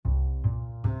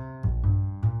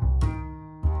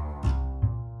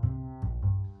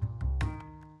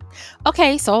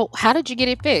Okay, so how did you get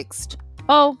it fixed?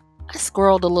 Oh, I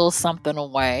squirreled a little something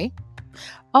away.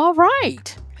 All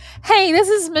right. Hey, this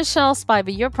is Michelle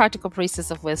Spivey, your practical priestess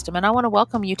of wisdom, and I want to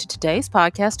welcome you to today's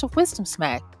podcast of Wisdom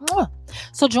Smack. Mwah.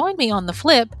 So join me on the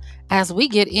flip as we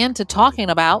get into talking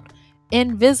about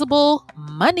invisible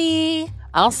money.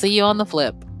 I'll see you on the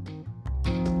flip.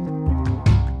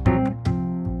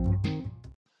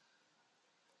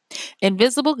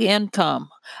 Invisible income.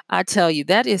 I tell you,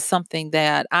 that is something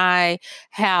that I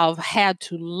have had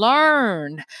to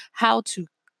learn how to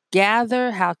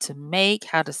gather, how to make,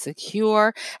 how to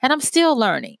secure, and I'm still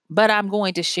learning, but I'm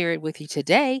going to share it with you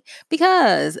today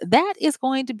because that is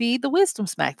going to be the wisdom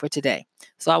smack for today.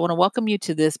 So I want to welcome you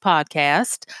to this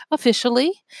podcast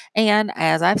officially. And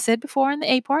as I've said before in the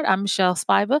A part, I'm Michelle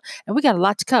Spiva, and we got a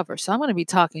lot to cover. So I'm going to be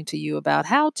talking to you about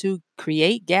how to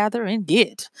create, gather, and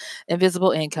get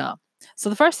invisible income. So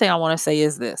the first thing I want to say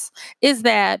is this is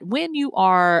that when you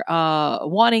are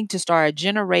wanting to start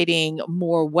generating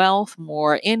more wealth,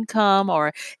 more income,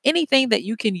 or anything that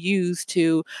you can use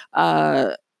to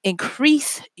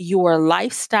increase your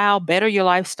lifestyle, better your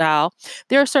lifestyle,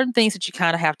 there are certain things that you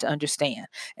kind of have to understand.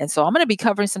 And so I'm going to be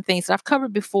covering some things that I've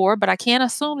covered before, but I can't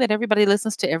assume that everybody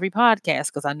listens to every podcast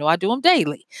because I know I do them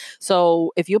daily.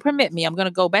 So if you'll permit me, I'm going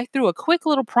to go back through a quick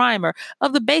little primer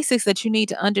of the basics that you need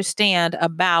to understand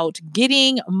about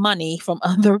getting money from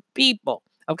other people.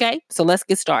 Okay, so let's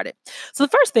get started. So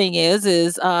the first thing is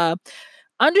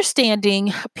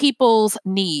understanding people's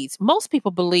needs. Most people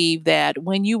believe that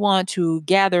when you want to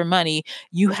gather money,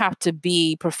 you have to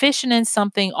be proficient in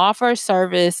something, offer a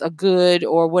service, a good,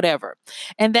 or whatever.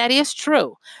 And that is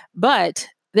true. But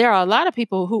there are a lot of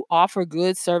people who offer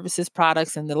goods, services,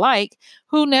 products, and the like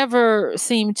who never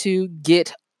seem to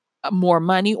get more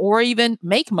money or even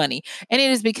make money. And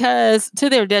it is because, to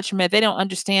their detriment, they don't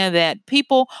understand that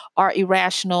people are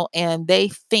irrational and they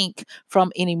think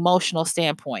from an emotional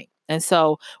standpoint. And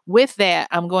so, with that,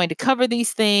 I'm going to cover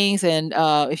these things. And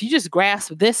if you just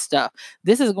grasp this stuff,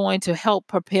 this is going to help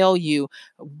propel you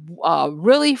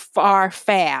really far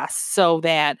fast so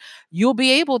that you'll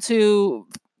be able to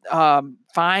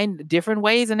find different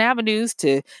ways and avenues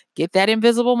to get that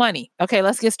invisible money. Okay,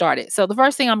 let's get started. So, the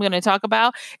first thing I'm going to talk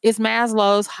about is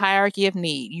Maslow's hierarchy of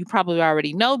need. You probably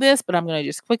already know this, but I'm going to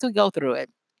just quickly go through it.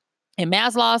 In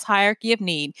Maslow's hierarchy of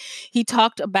need, he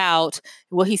talked about,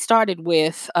 well, he started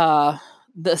with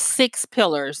the six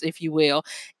pillars, if you will,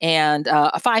 and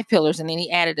five pillars, and then he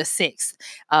added a sixth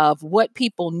of what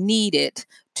people needed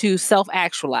to self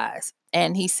actualize.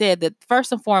 And he said that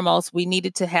first and foremost, we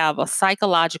needed to have a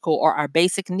psychological or our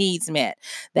basic needs met.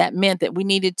 That meant that we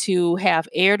needed to have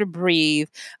air to breathe,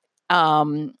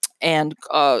 um, and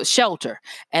shelter.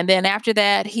 And then after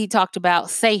that, he talked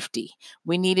about safety.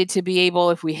 We needed to be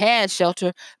able, if we had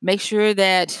shelter, make sure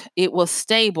that it was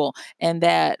stable and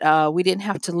that we didn't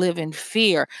have to live in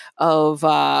fear of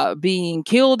being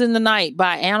killed in the night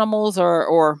by animals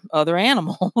or other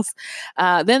animals.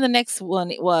 Then the next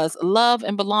one was love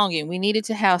and belonging. We needed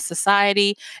to have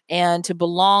society and to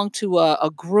belong to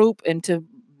a group and to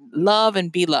love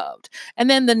and be loved. And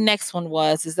then the next one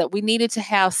was is that we needed to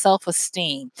have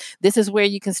self-esteem. This is where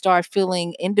you can start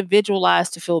feeling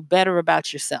individualized to feel better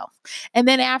about yourself. And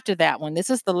then after that one, this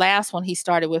is the last one he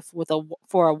started with a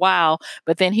for a while,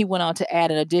 but then he went on to add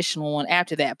an additional one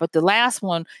after that. But the last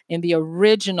one in the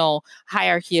original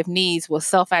hierarchy of needs was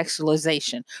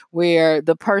self-actualization, where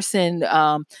the person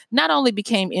not only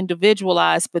became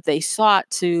individualized, but they sought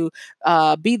to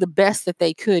be the best that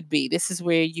they could be. This is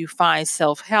where you find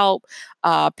self help,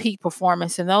 peak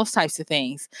performance, and those types of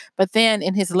things. But then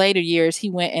in his later years,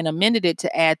 he went and amended it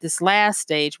to add this last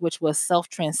stage, which was self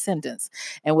transcendence.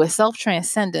 And with self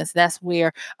transcendence, that's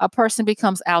where a person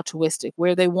becomes altruistic,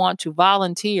 where they want to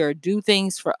volunteer, do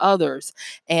things for others,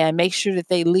 and make sure that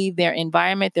they leave their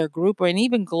environment, their group, or and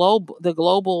even the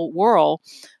global world.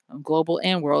 Global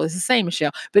and world is the same,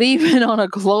 Michelle, but even on a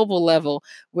global level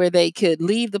where they could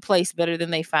leave the place better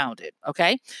than they found it.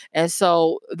 Okay. And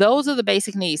so those are the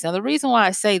basic needs. Now, the reason why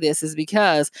I say this is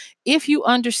because if you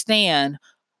understand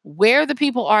where the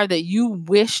people are that you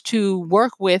wish to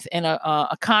work with in a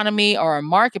economy or a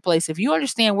marketplace, if you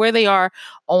understand where they are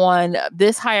on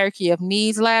this hierarchy of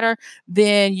needs ladder,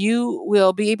 then you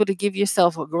will be able to give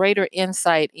yourself a greater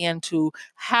insight into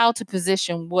how to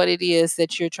position what it is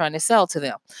that you're trying to sell to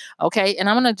them. Okay. And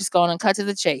I'm going to just go on and cut to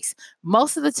the chase.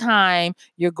 Most of the time,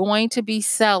 you're going to be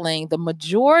selling the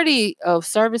majority of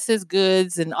services,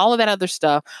 goods, and all of that other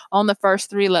stuff on the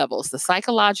first three levels: the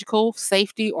psychological,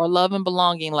 safety, or love and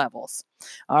belonging levels.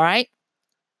 All right.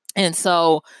 And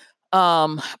so,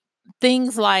 um,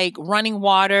 things like running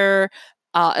water,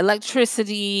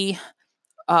 electricity,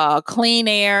 clean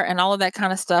air and all of that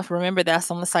kind of stuff. Remember,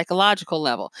 that's on the psychological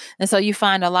level. And so you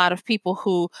find a lot of people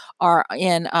who are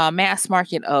in mass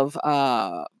market of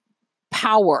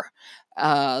power,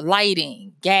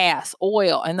 lighting, gas,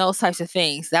 oil, and those types of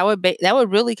things. That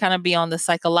would really kind of be on the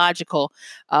psychological,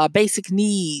 basic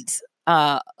needs.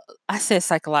 I said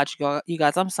psychological, you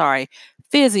guys. I'm sorry,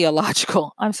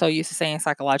 physiological. I'm so used to saying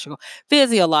psychological,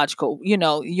 physiological.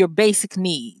 Your basic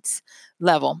needs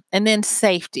level, and then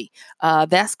safety.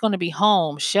 That's going to be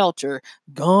home, shelter,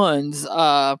 guns,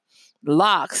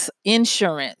 locks,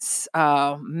 insurance,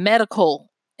 medical,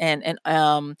 and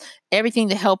everything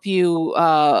to help you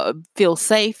feel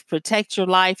safe, protect your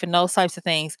life, and those types of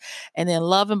things. And then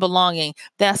love and belonging.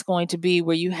 That's going to be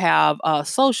where you have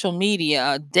social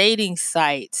media, dating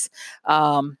sites,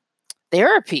 um,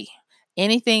 therapy,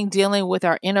 anything dealing with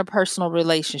our interpersonal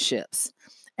relationships.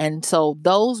 And so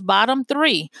those bottom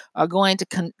three are going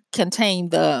to contain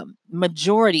the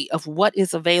majority of what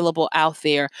is available out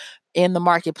there in the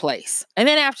marketplace. And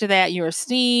then after that, your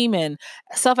esteem and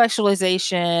self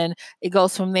actualization, it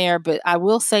goes from there. But I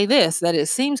will say this, that it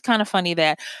seems kind of funny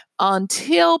that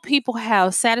until people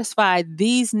have satisfied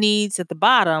these needs at the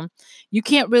bottom, you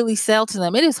can't really sell to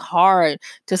them. It is hard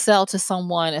to sell to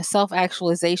someone a self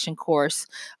actualization course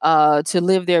to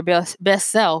live their best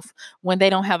self when they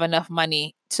don't have enough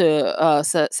money to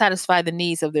satisfy the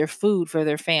needs of their food for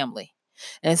their family.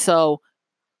 And so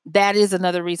that is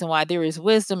another reason why there is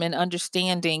wisdom in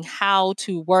understanding how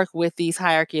to work with these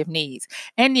hierarchy of needs.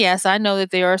 And yes, I know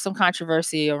that there are some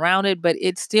controversy around it, but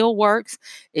it still works.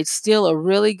 It's still a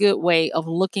really good way of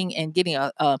looking and getting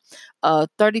a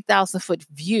 30,000-foot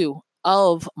view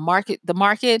of the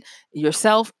market,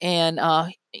 yourself, and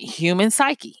human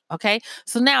psyche. Okay.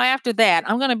 So now after that,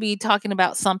 I'm going to be talking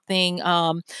about something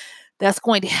that's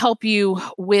going to help you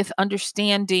with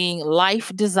understanding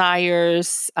life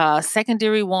desires,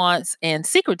 secondary wants, and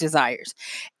secret desires.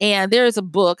 And there is a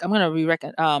book, I'm going to be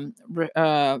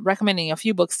recommending a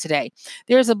few books today.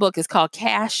 There's a book, it's called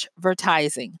Cash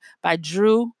Vertising by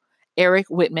Drew Eric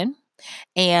Whitman.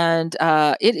 And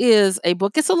it is a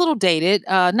book. It's a little dated,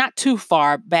 not too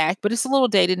far back, but it's a little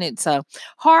dated. And it's a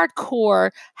hardcore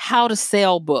how to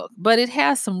sell book, but it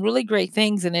has some really great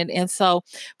things in it. And so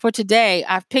for today,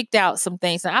 I've picked out some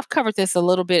things. Now, I've covered this a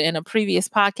little bit in a previous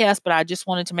podcast, but I just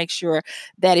wanted to make sure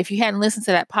that if you hadn't listened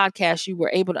to that podcast, you were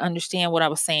able to understand what I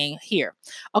was saying here.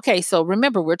 Okay, so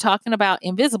remember, we're talking about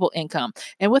invisible income.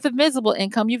 And with invisible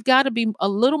income, you've got to be a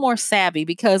little more savvy,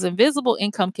 because invisible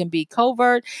income can be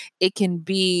covert. It can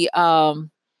be not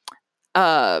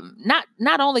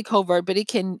only covert, but it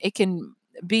can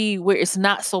be where it's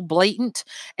not so blatant.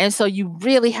 And so you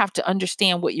really have to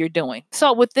understand what you're doing.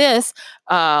 So with this,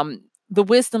 the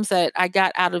wisdoms that I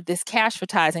got out of this cash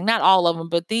advertising, not all of them,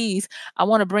 but these, I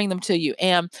want to bring them to you.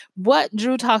 And what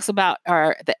Drew talks about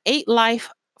are the 8 life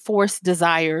force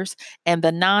desires and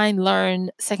the 9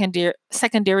 learned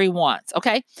secondary wants.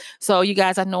 Okay. So you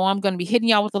guys, I know I'm going to be hitting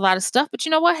y'all with a lot of stuff, but you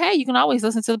know what? Hey, you can always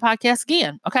listen to the podcast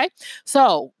again. Okay.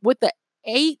 So with the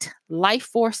 8 life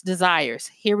force desires,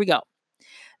 here we go.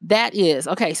 That is,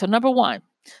 okay, so number 1,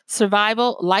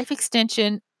 survival, life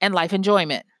extension, and life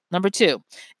enjoyment. Number 2,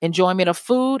 enjoyment of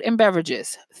food and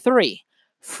beverages. 3,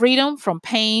 freedom from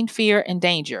pain, fear, and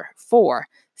danger. 4,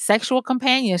 sexual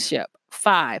companionship.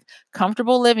 5,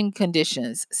 comfortable living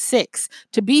conditions. 6,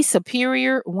 to be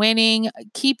superior, winning,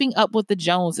 keeping up with the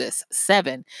Joneses.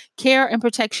 7, care and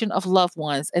protection of loved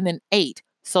ones. And then 8,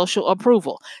 social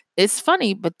approval. It's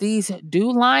funny, but these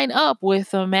do line up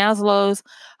with Maslow's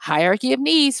hierarchy of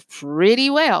needs pretty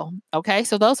well. Okay,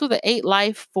 so those were the 8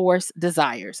 life force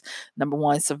desires. Number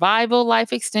 1, survival,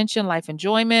 life extension, life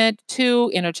enjoyment.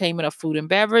 2, entertainment of food and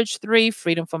beverage. 3,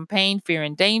 freedom from pain, fear,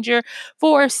 and danger.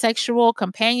 4, sexual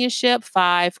companionship.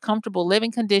 5, comfortable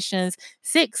living conditions.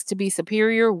 6, to be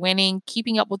superior, winning,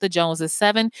 keeping up with the Joneses.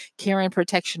 7, care and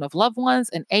protection of loved ones.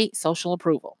 And 8, social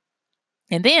approval.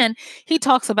 And then he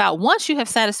talks about once you have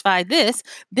satisfied this,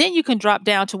 then you can drop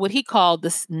down to what he called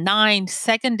the 9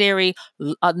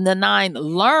 the 9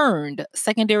 learned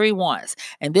secondary wants.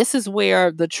 And this is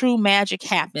where the true magic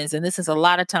happens. And this is a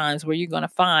lot of times where you're going to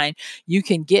find you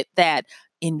can get that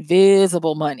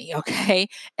invisible money. Okay.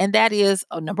 And that is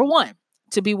number 1,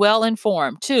 to be well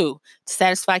informed. 2, to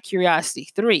satisfy curiosity.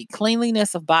 3,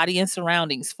 cleanliness of body and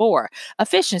surroundings. 4,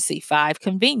 efficiency. 5,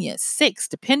 convenience. 6,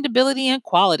 dependability and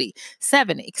quality.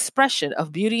 7, expression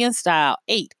of beauty and style.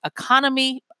 8,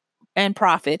 economy and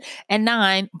profit. And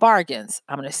 9, bargains.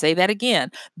 I'm going to say that again.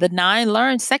 The 9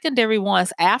 learned secondary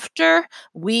ones after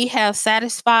we have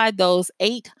satisfied those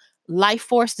 8 life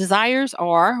force desires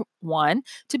are: 1,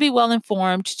 to be well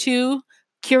informed. 2,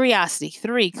 Curiosity.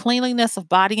 3, cleanliness of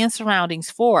body and surroundings.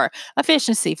 4,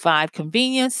 efficiency. 5,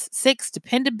 convenience. 6,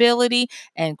 dependability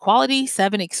and quality.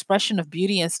 7, expression of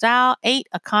beauty and style. 8,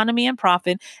 economy and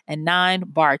profit. And 9,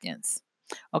 bargains.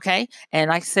 Okay. And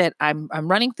like I said, I'm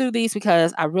running through these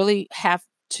because I really have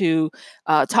to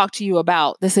talk to you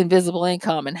about this invisible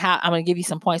income and how I'm going to give you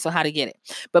some points on how to get it.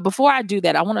 But before I do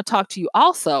that, I want to talk to you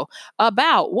also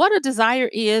about what a desire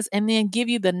is and then give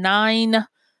you the 9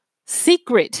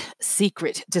 secret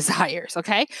desires.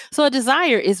 Okay. So a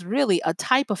desire is really a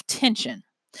type of tension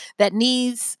that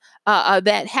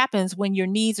happens when your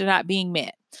needs are not being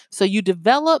met. So you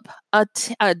develop a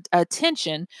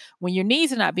tension when your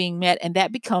needs are not being met, and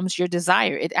that becomes your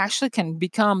desire. It actually can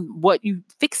become what you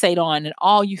fixate on and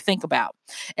all you think about.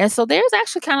 And so there's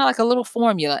actually kind of like a little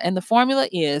formula, and the formula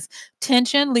is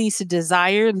tension leads to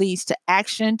desire, leads to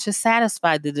action to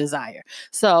satisfy the desire.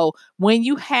 So when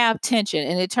you have tension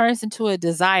and it turns into a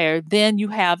desire, then you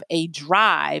have a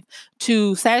drive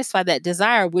to satisfy that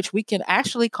desire, which we can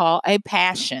actually call a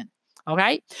passion.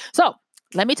 Okay. So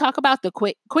let me talk about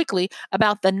quickly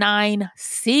about the 9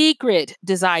 secret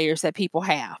desires that people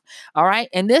have. All right.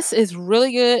 And this is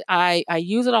really good. I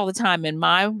use it all the time in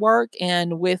my work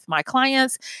and with my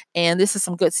clients. And this is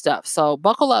some good stuff. So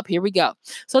buckle up. Here we go.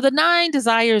 So the 9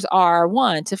 desires are: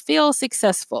 1, to feel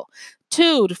successful.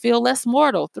 2, to feel less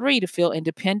mortal. 3, to feel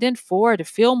independent. 4, to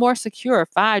feel more secure.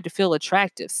 5, to feel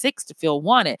attractive. 6, to feel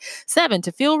wanted. 7,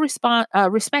 to feel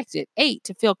respected. 8,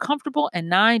 to feel comfortable. And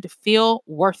 9, to feel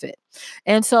worth it.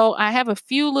 And so I have a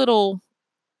few little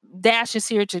dashes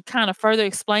here to kind of further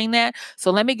explain that. So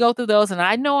let me go through those. And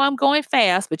I know I'm going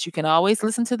fast, but you can always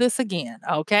listen to this again.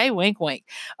 Okay. Wink, wink.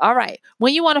 All right.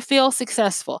 When you want to feel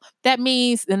successful, that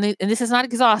means, and this is not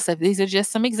exhaustive, these are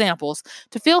just some examples.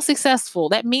 To feel successful,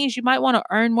 that means you might want to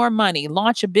earn more money,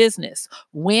 launch a business,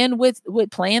 win with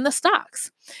playing the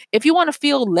stocks. If you want to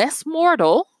feel less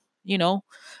mortal, you know,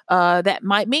 that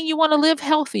might mean you want to live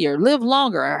healthier, live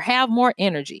longer, or have more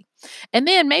energy. And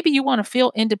then maybe you want to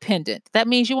feel independent. That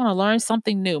means you want to learn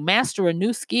something new, master a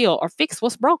new skill, or fix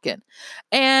what's broken.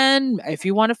 And if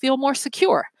you want to feel more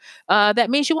secure, that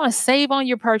means you want to save on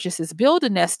your purchases, build a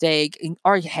nest egg,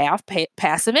 or you have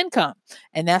passive income.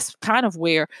 And that's kind of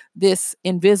where this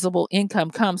invisible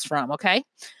income comes from. Okay.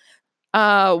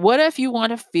 What if you want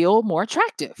to feel more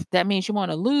attractive? That means you want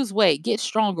to lose weight, get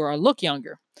stronger, or look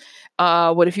younger.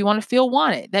 What if you want to feel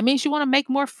wanted? That means you want to make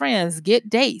more friends, get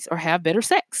dates, or have better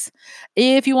sex.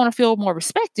 If you want to feel more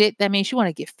respected, that means you want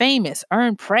to get famous,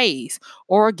 earn praise,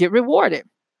 or get rewarded.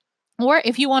 Or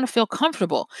if you want to feel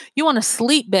comfortable, you want to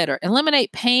sleep better,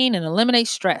 eliminate pain, and eliminate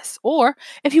stress. Or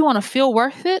if you want to feel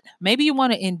worth it, maybe you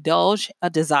want to indulge a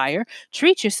desire,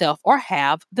 treat yourself, or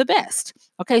have the best.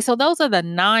 Okay, so those are the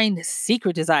 9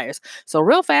 secret desires. So,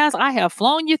 real fast, I have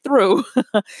flown you through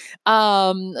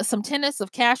some tenets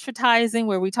of cash-fertilizing,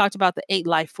 where we talked about the 8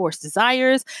 life force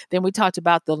desires. Then we talked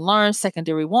about the learned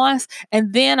secondary wants.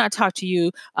 And then I talked to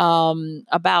you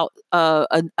about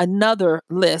another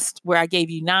list where I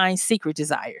gave you 9 secret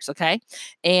desires. Okay.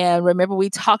 And remember, we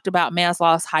talked about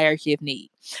Maslow's hierarchy of need.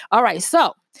 All right.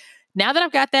 So now that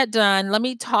I've got that done, let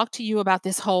me talk to you about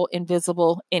this whole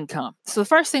invisible income. So the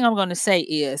first thing I'm going to say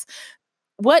is,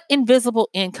 what invisible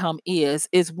income is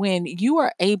when you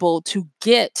are able to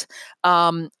get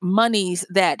monies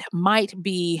that might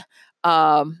be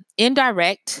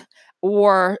indirect,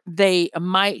 or they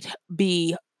might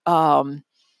be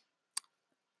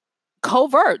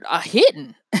covert,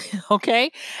 hidden.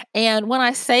 Okay. And when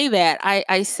I say that,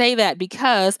 I say that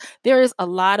because there is a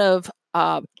lot of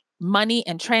money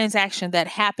and transaction that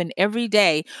happen every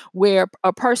day where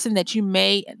a person that you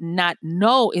may not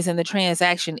know is in the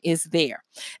transaction is there.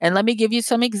 And let me give you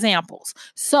some examples.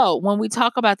 So when we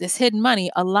talk about this hidden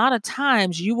money, a lot of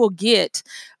times you will get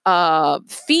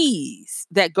fees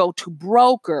that go to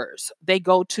brokers, they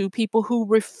go to people who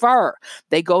refer,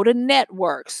 they go to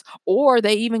networks, or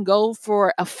they even go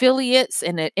for affiliates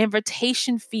and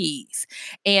invitation fees.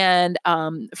 And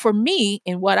for me,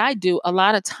 in what I do, a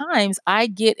lot of times I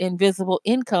get invisible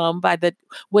income by the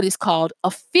what is called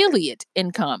affiliate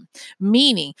income,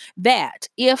 meaning that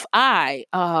if I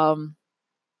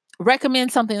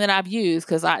recommend something that I've used,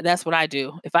 because that's what I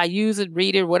do. If I use it,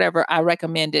 read it, whatever, I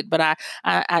recommend it. But I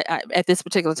at this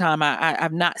particular time,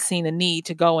 I've not seen a need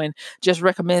to go and just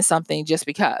recommend something just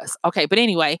because. Okay, but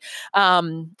anyway,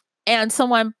 and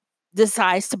someone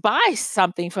decides to buy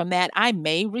something from that, I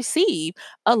may receive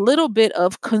a little bit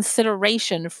of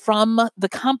consideration from the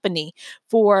company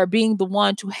for being the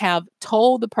one to have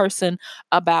told the person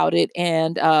about it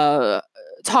and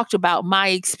talked about my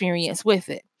experience with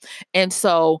it. And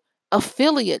so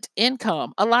affiliate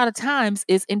income a lot of times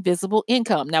is invisible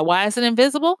income. Now, why is it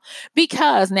invisible?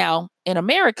 Because now in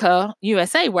America,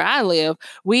 USA, where I live,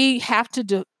 we have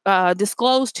to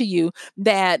disclose to you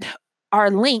that our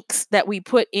links that we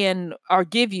put in or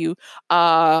give you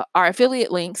are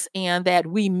affiliate links, and that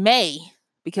we may,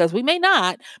 because we may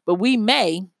not, but we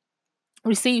may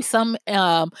receive some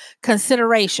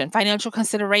consideration, financial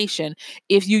consideration,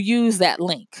 if you use that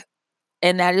link.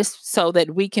 And that is so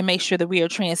that we can make sure that we are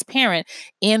transparent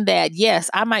in that, yes,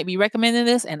 I might be recommending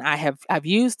this and I've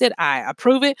used it, I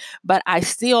approve it, but I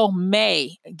still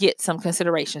may get some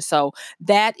consideration. So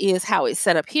that is how it's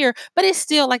set up here. But it's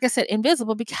still, like I said,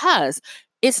 invisible, because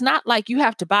it's not like you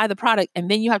have to buy the product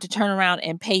and then you have to turn around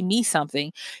and pay me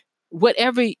something.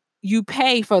 Whatever you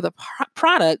pay for the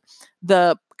product,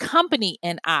 the company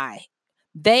and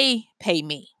they pay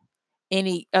me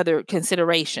any other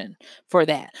consideration for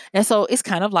that. And so it's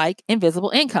kind of like invisible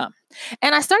income.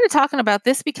 And I started talking about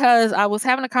this because I was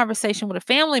having a conversation with a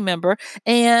family member,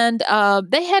 and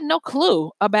they had no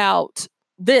clue about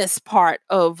this part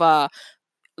of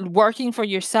working for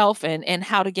yourself and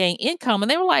how to gain income.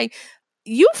 And they were like,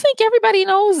 you think everybody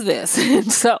knows this. And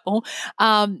so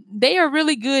they are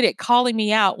really good at calling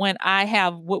me out when I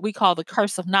have what we call the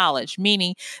curse of knowledge,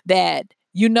 meaning that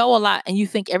you know a lot and you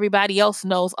think everybody else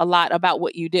knows a lot about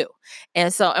what you do.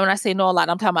 And so, and when I say know a lot,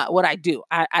 I'm talking about what I do.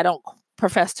 I don't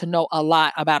profess to know a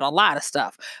lot about a lot of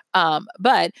stuff.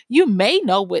 But you may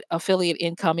know what affiliate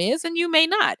income is and you may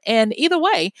not. And either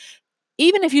way,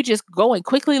 even if you just go and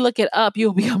quickly look it up,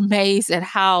 you'll be amazed at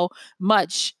how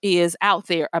much is out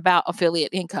there about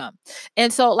affiliate income.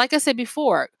 And so, like I said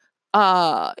before,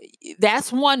 uh,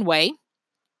 that's one way.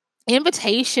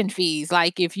 Invitation fees,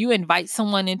 like if you invite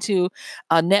someone into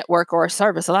a network or a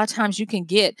service, a lot of times you can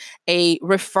get a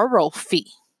referral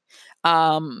fee.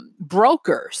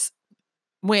 Brokers,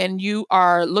 when you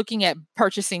are looking at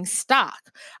purchasing stock.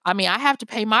 I mean, I have to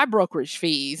pay my brokerage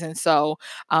fees. And so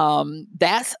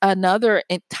that's another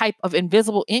type of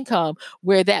invisible income,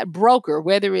 where that broker,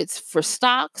 whether it's for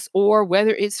stocks or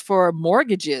whether it's for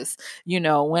mortgages,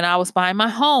 when I was buying my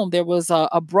home, there was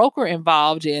a broker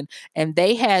involved and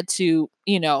they had to,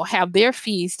 have their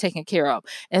fees taken care of.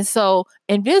 And so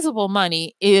invisible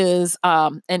money is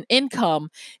an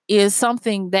income, is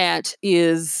something that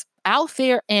is out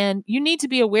there, and you need to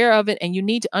be aware of it and you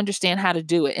need to understand how to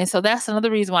do it. And so that's another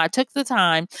reason why I took the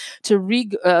time to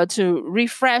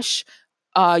refresh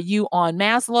you on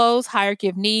Maslow's hierarchy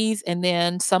of needs, and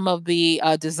then some of the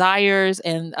desires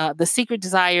and the secret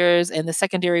desires and the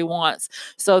secondary wants,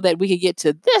 so that we could get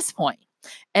to this point.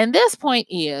 And this point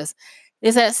is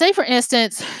that, say for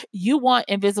instance, you want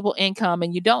invisible income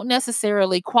and you don't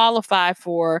necessarily qualify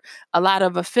for a lot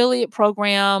of affiliate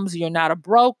programs. You're not a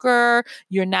broker,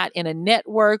 you're not in a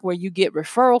network where you get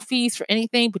referral fees for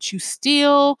anything, but you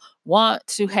still want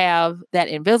to have that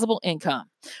invisible income.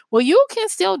 Well, you can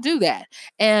still do that.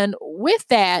 And with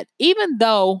that, even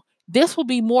though this will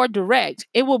be more direct,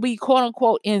 it will be quote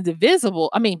unquote indivisible,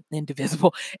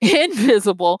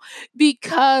 invisible,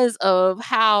 because of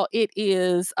how it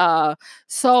is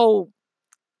so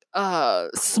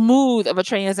smooth of a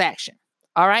transaction.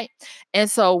 All right.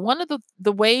 And so one of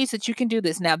the ways that you can do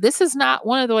this, now this is not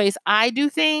one of the ways I do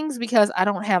things because I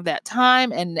don't have that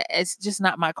time and it's just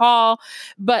not my call.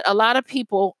 But a lot of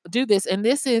people do this, and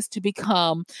this is to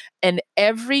become an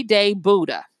everyday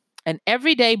Buddha. An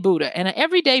everyday Buddha. And an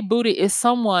everyday Buddha is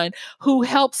someone who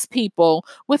helps people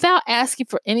without asking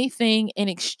for anything in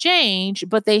exchange,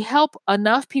 but they help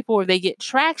enough people where they get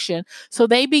traction, so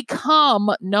they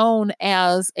become known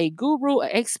as a guru, an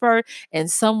expert, and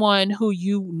someone who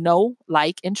you know,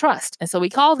 like, and trust. And so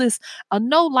we call this a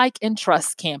know, like, and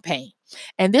trust campaign.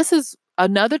 And this is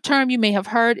another term you may have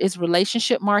heard is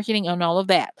relationship marketing and all of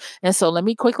that. And so let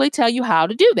me quickly tell you how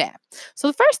to do that. So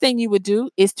the first thing you would do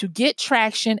is to get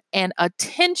traction and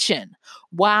attention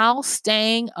while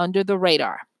staying under the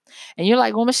radar. And you're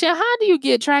like, well, Michelle, how do you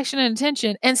get traction and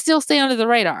attention and still stay under the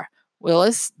radar? Well,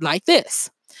 it's like this.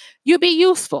 You be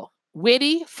useful,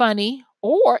 witty, funny,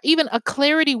 or even a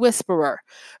clarity whisperer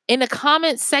in the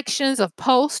comment sections of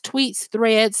posts, tweets,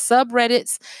 threads,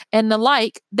 subreddits, and the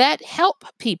like that help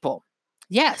people.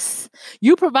 Yes,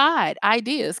 you provide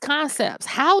ideas, concepts,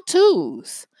 how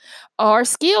to's, or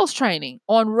skills training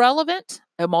on relevant,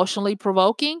 emotionally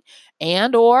provoking,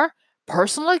 and or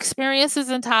personal experiences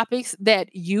and topics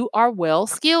that you are well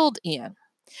skilled in.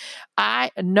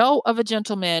 I know of a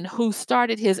gentleman who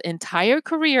started his entire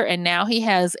career and now he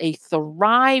has a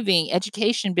thriving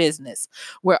education business,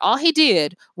 where all he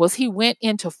did was he went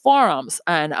into forums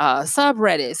and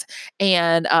subreddits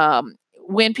and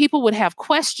when people would have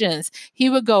questions, he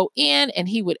would go in and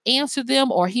he would answer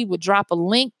them, or he would drop a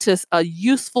link to a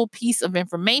useful piece of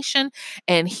information,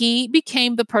 and he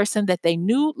became the person that they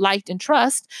knew, liked, and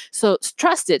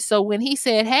trusted. So when he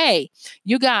said, "Hey,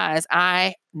 you guys,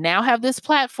 I now have this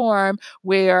platform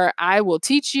where I will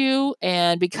teach you,"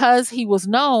 and because he was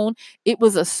known, it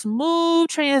was a smooth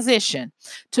transition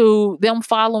to them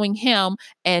following him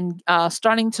and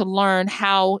starting to learn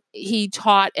how he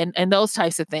taught and those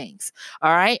types of things.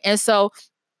 All right. And so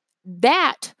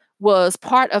that was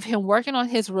part of him working on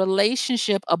his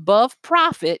relationship above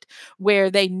profit, where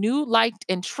they knew, liked,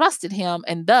 and trusted him.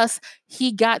 And thus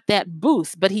he got that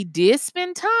boost. But he did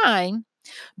spend time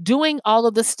doing all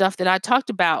of the stuff that I talked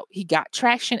about. He got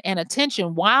traction and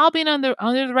attention while being under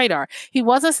the radar. He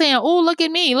wasn't saying, "Oh, look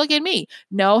at me, look at me."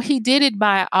 No, he did it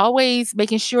by always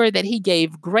making sure that he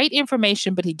gave great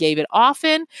information, but he gave it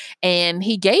often, and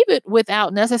he gave it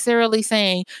without necessarily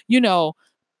saying,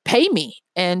 "Pay me."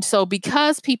 And so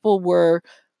because people were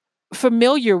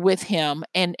familiar with him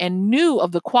and knew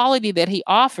of the quality that he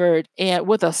offered, and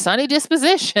with a sunny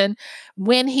disposition,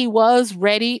 when he was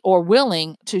ready or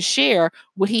willing to share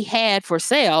what he had for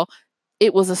sale,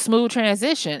 it was a smooth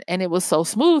transition, and it was so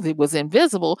smooth it was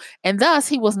invisible, and thus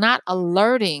he was not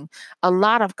alerting a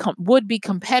lot of would-be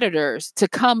competitors to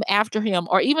come after him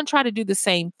or even try to do the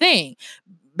same thing.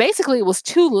 Basically, it was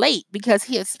too late because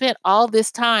he had spent all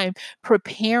this time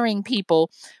preparing people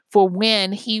for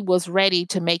when he was ready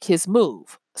to make his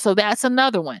move. So that's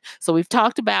another one. So we've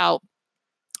talked about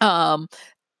um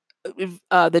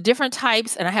the different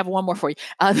types, and I have one more for you.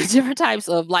 The different types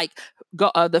of, like,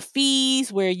 the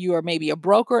fees, where you are maybe a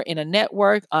broker in a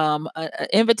network, a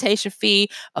invitation fee,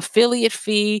 affiliate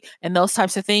fee, and those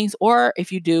types of things. Or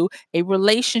if you do a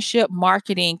relationship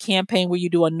marketing campaign where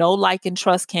you do a know, like, and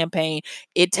trust campaign,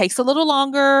 it takes a little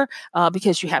longer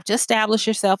because you have to establish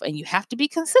yourself and you have to be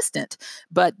consistent.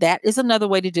 But that is another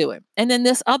way to do it. And then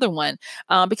this other one,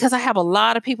 because I have a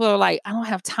lot of people who are like, "I don't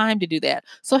have time to do that."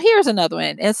 So here's another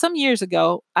one. And some years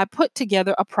ago, I put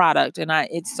together a product, and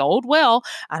it sold well.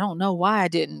 I don't know why I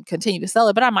didn't continue to sell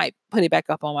it, but I might put it back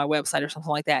up on my website or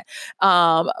something like that.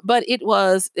 But it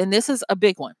was, and this is a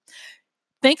big one.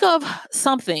 Think of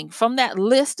something from that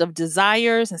list of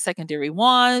desires and secondary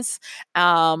wants,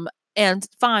 and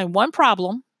find one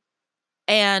problem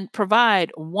and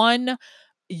provide one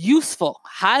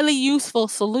highly useful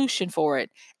solution for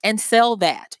it, and sell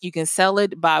that. You can sell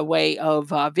it by way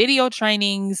of video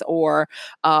trainings, or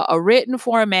a written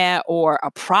format, or a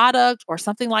product, or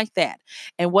something like that.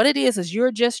 And what it is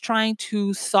you're just trying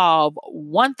to solve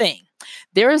one thing.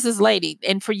 There is this lady,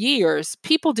 and for years,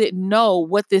 people didn't know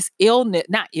what this illness,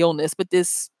 not illness, but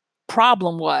this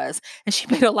problem was, and she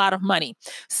made a lot of money.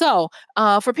 So,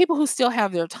 for people who still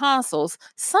have their tonsils,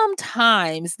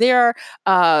 sometimes their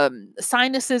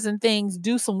sinuses and things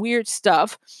do some weird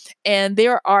stuff, and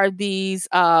there are these.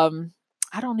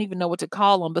 I don't even know what to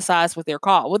call them besides what they're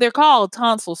called. Well, they're called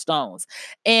tonsil stones,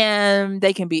 and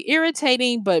they can be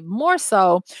irritating, but more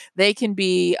so, they can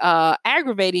be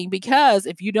aggravating, because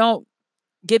if you don't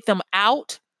get them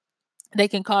out, they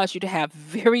can cause you to have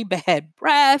very bad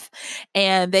breath,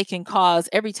 and they can cause,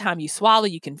 every time you swallow,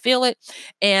 you can feel it.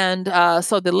 And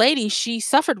so the lady, she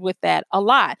suffered with that a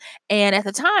lot. And at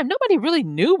the time, nobody really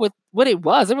knew what it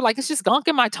was. They were like, "It's just gunk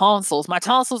in my tonsils. My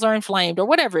tonsils are inflamed," or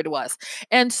whatever it was.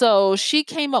 And so she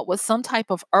came up with some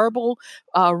type of herbal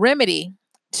remedy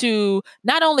to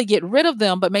not only get rid of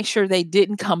them, but make sure they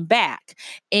didn't come back.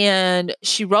 And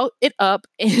she wrote it up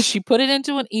and she put it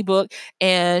into an ebook,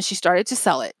 and she started to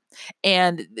sell it.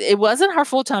 And it wasn't her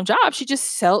full-time job. She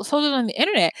just sold it on the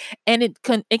internet, and it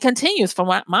continues, from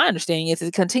what my understanding is,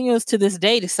 it continues to this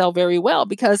day to sell very well,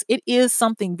 because it is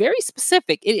something very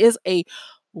specific. It is a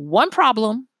one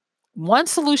problem, one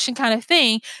solution kind of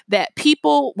thing, that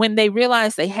people, when they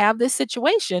realize they have this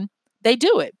situation, they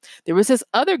do it. There was this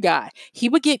other guy. He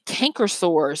would get canker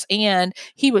sores, and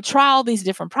he would try all these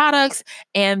different products,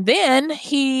 and then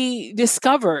he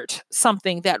discovered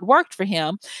something that worked for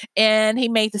him, and he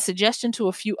made the suggestion to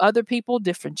a few other people,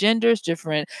 different genders,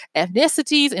 different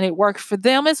ethnicities, and it worked for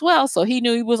them as well. So he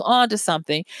knew he was on to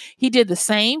something. He did the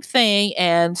same thing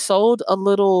and sold a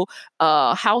little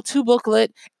how-to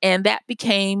booklet, and that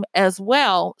became as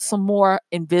well some more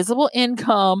invisible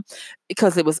income,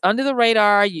 because it was under the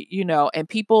radar, and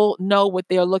people know what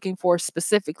they're looking for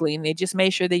specifically, and they just made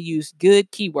sure they use good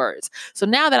keywords. So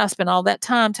now that I spent all that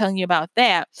time telling you about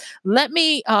that, let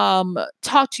me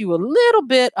talk to you a little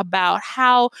bit about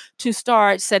how to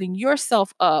start setting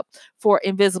yourself up for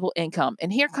invisible income.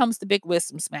 And here comes the big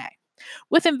wisdom smack.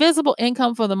 With invisible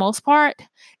income, for the most part,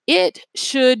 it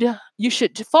should you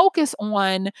should focus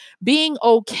on being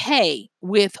okay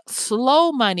with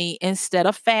slow money instead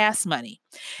of fast money.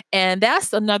 And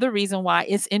that's another reason why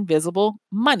it's invisible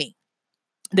money.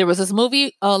 There was this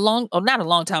movie not a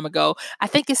long time ago. I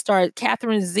think it starred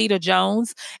Catherine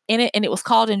Zeta-Jones in it, and it was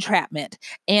called Entrapment.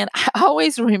 And I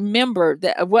always remember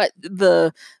that what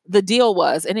the deal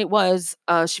was, and it was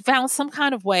she found some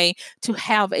kind of way to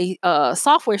have a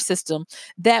software system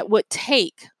that would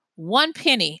take 1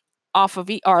 penny off of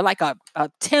or like a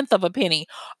tenth of a penny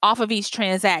off of each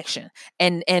transaction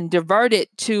and divert it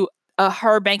to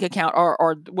her bank account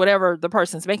or whatever the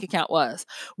person's bank account was.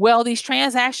 Well, these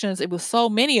transactions, it was so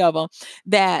many of them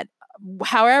that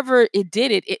however it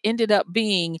did it, it ended up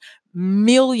being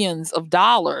millions of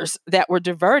dollars that were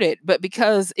diverted. But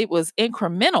because it was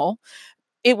incremental,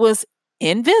 it was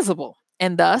invisible.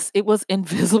 And thus, it was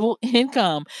invisible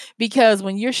income because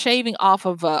when you're shaving off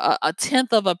of a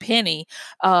tenth of a penny,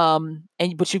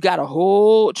 but you got a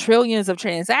whole trillions of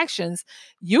transactions,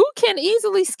 you can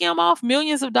easily skim off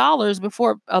millions of dollars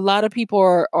before a lot of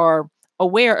people are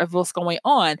aware of what's going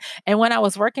on. And when I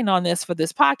was working on this for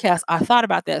this podcast, I thought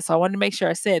about that. So I wanted to make sure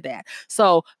I said that.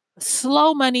 So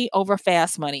slow money over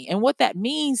fast money. And what that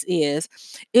means is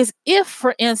if,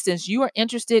 for instance, you are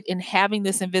interested in having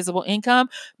this invisible income,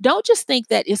 don't just think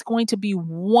that it's going to be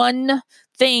one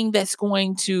thing that's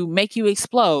going to make you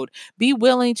explode. Be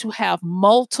willing to have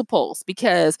multiples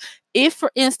because if,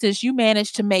 for instance, you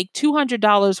manage to make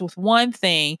 $200 with one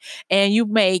thing and you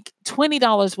make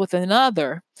 $20 with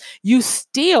another, you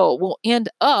still will end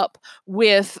up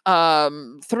with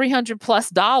 300 plus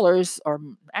dollars, or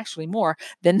actually more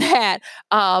than that,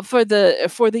 for the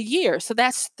year. So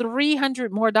that's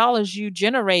 300 more dollars you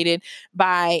generated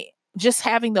by just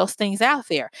having those things out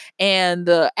there. And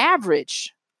the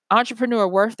average entrepreneur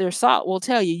worth their salt will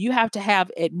tell you you have to have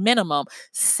at minimum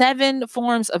 7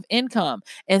 forms of income.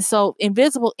 And so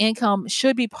invisible income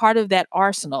should be part of that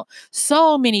arsenal.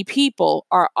 So many people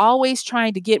are always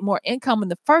trying to get more income, and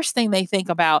the first thing they think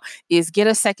about is get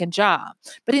a second job.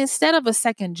 But instead of a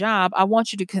second job, I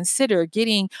want you to consider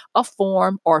getting a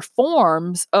form or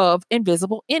forms of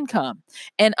invisible income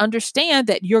and understand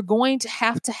that you're going to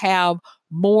have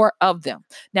more of them.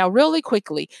 Now, really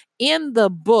quickly, in the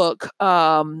book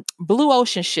Blue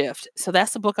Ocean Shift, so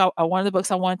that's the book, one of the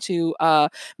books I want to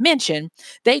mention,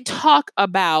 they talk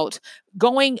about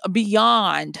going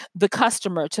beyond the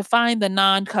customer to find the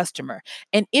non-customer.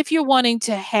 And if you're wanting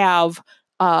to have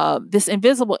this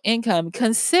invisible income,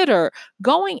 consider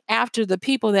going after the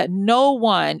people that no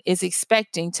one is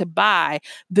expecting to buy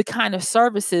the kind of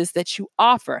services that you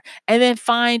offer, and then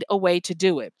find a way to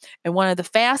do it. And one of the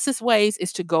fastest ways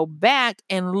is to go back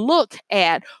and look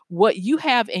at what you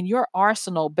have in your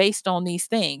arsenal based on these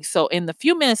things. So, in the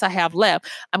few minutes I have left,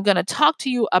 I'm going to talk to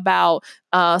you about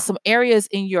some areas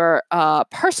in your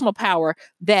personal power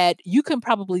that you can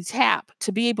probably tap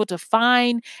to be able to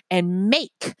find and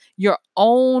make your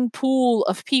own pool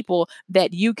of people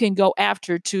that you can go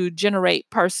after to generate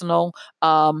personal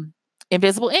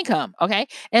invisible income. Okay.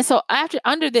 And so after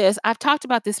under this, I've talked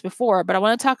about this before, but I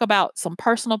want to talk about some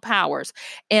personal powers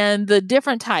and the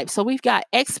different types. So we've got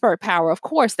expert power. Of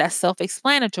course, that's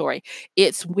self-explanatory.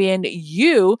 It's when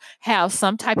you have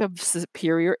some type of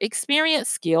superior experience,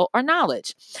 skill, or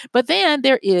knowledge. But then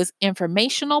there is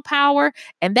informational power,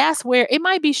 and that's where it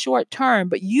might be short term,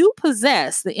 but you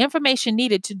possess the information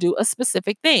needed to do a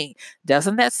specific thing.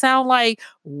 Doesn't that sound like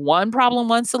one problem,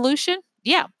 one solution?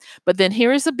 Yeah. But then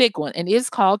here is a big one, and it's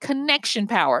called connection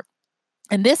power.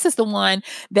 And this is the one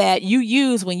that you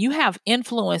use when you have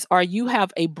influence or you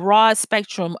have a broad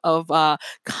spectrum of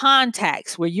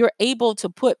contacts where you're able to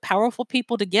put powerful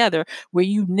people together, where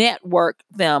you network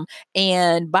them.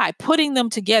 And by putting them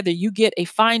together, you get a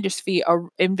finder's fee,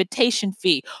 or invitation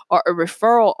fee, or a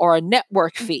referral, or a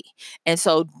network fee. And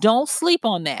so don't sleep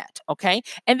on that. Okay.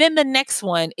 And then the next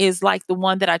one is like the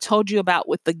one that I told you about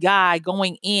with the guy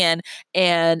going in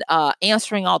and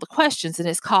answering all the questions. And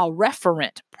it's called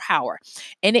referent power.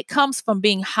 And it comes from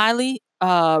being highly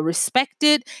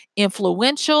respected,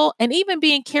 influential, and even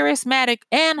being charismatic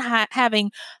and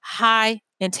having high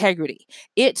integrity.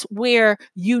 It's where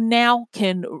you now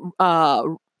can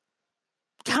but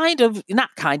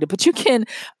you can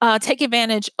take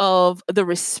advantage of the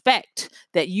respect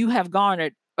that you have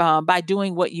garnered by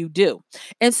doing what you do.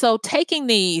 And so, taking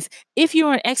these, if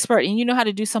you're an expert and you know how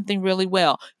to do something really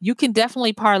well, you can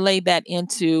definitely parlay that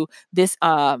into this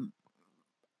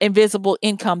invisible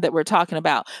income that we're talking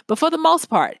about. But for the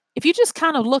most part, if you just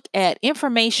kind of look at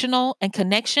informational and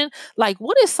connection, like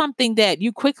what is something that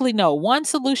you quickly know, one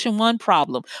solution, one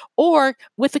problem, or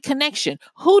with a connection,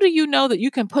 who do you know that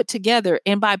you can put together?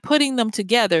 And by putting them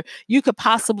together, you could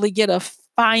possibly get a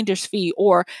finder's fee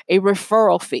or a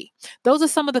referral fee. Those are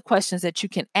some of the questions that you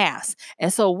can ask.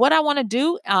 And so, what I want to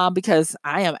do, because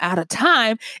I am out of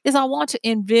time, is I want to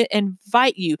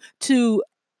invite you to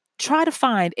try to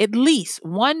find at least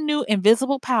one new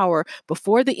invisible power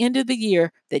before the end of the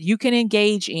year that you can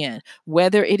engage in,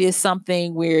 whether it is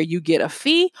something where you get a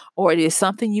fee or it is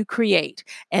something you create.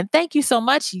 And thank you so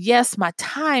much. Yes, my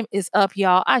time is up,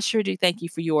 y'all. I sure do thank you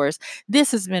for yours.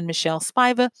 This has been Michelle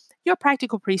Spiva, your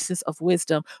practical priestess of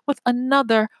wisdom, with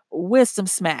another wisdom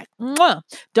smack. Mwah.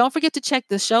 Don't forget to check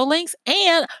the show links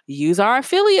and use our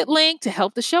affiliate link to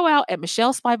help the show out at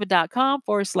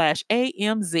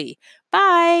michellespiva.com/AMZ.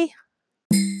 Bye.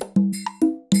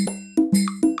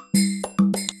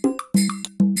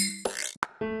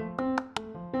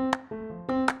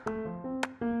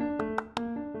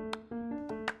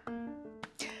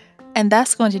 And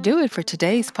that's going to do it for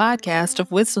today's podcast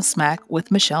of Wisdom Smack with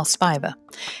Michelle Spiva.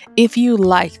 If you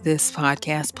like this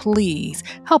podcast, please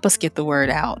help us get the word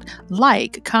out.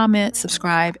 Like, comment,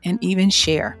 subscribe, and even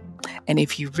share. And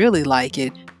if you really like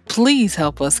it, please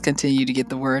help us continue to get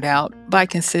the word out by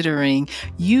considering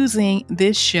using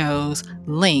this show's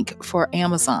link for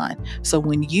Amazon. So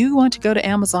when you want to go to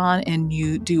Amazon and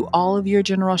you do all of your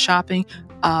general shopping,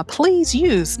 please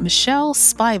use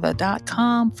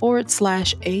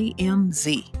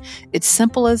michellespiva.com/AMZ. It's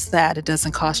simple as that. It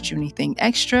doesn't cost you anything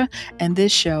extra, and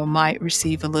this show might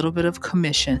receive a little bit of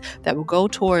commission that will go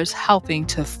towards helping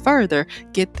to further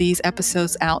get these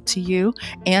episodes out to you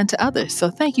and to others. So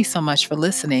thank you so much for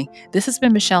listening. This has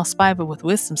been Michelle Spiva with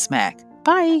Wisdom Smack.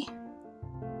 Bye.